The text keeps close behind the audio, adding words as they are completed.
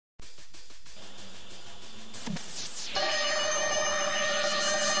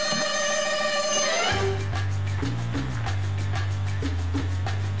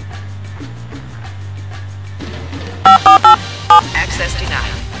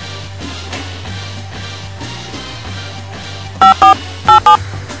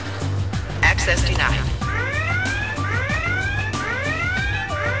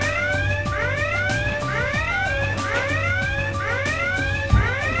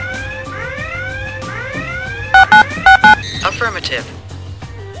Affirmative.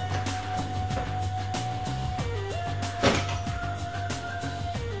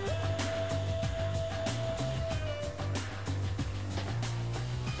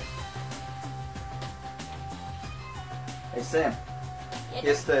 Hey Sam, Yeah.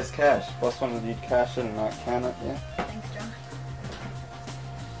 yesterday's cash. Boss wanted you to cash it and not count it, yeah? Thanks, John.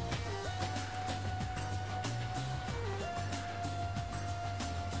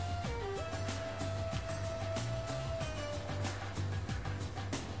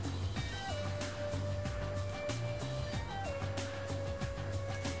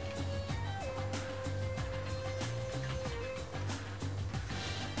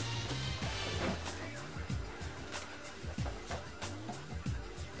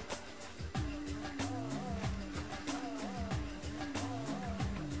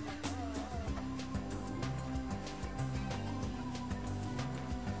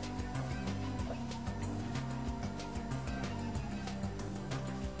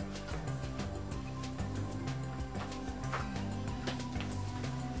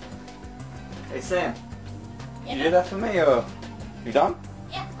 Hey Sam, Yeah, you do that for me or you done?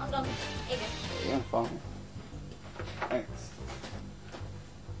 Yeah, I'm done. Here you Yeah, fine. Thanks.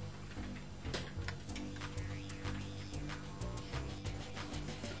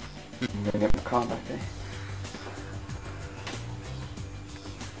 I'm gonna get my car back there.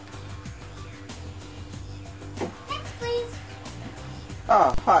 go. Thanks, please.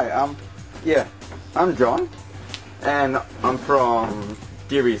 Oh, hi, yeah, I'm John, and I'm from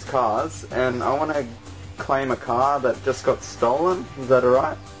Deary's Cars, and I want to claim a car that just got stolen. Is that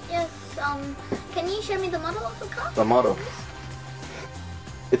alright? Yes, can you show me the model of the car? The model.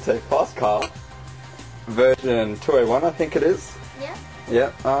 It's a fast car, version 201 I think it is.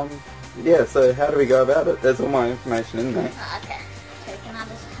 Yeah? Yeah, so how do we go about it? There's all my information in there. Okay. So can I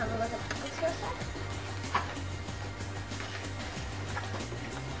just have a look at what's your side?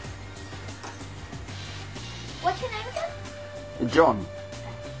 What's your name again? John.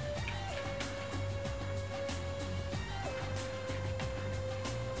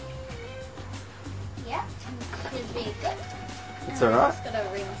 Yeah. Should be good. It's I'm alright. just gonna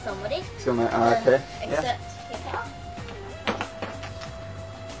ring somebody. It's on my, okay. Yeah. Accept your car.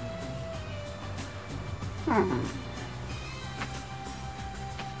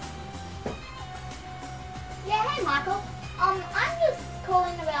 Yeah, hey Michael. I'm just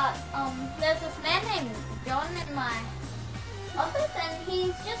calling about, there's this man named John in my office and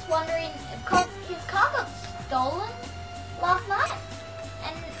he's just wondering, because his car got stolen last night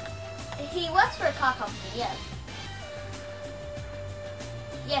and he works for a car company, yes.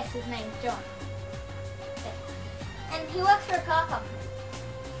 Yes, his name's John. Yeah. And he works for a car company.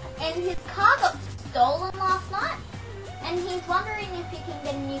 And his car got stolen last night and he's wondering if he can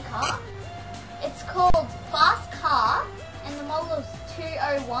get a new car. It's called Fast Car, and the model is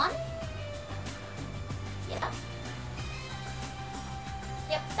 201. Yeah.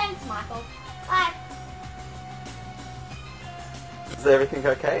 Yep, thanks, Michael. Bye. Is everything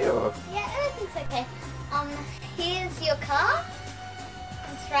okay or? Yeah, everything's okay. Here's your car.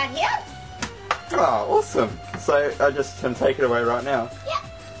 It's right here. Oh, awesome. So I just can take it away right now. Yeah,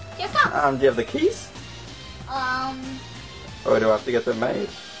 your car. Do you have the keys? Or do I have to get them made?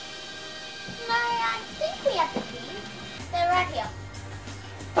 No, I think we have the keys. They're right here.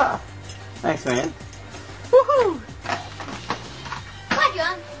 Ah, thanks man. Woohoo! Bye,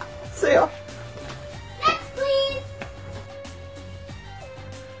 John. See ya.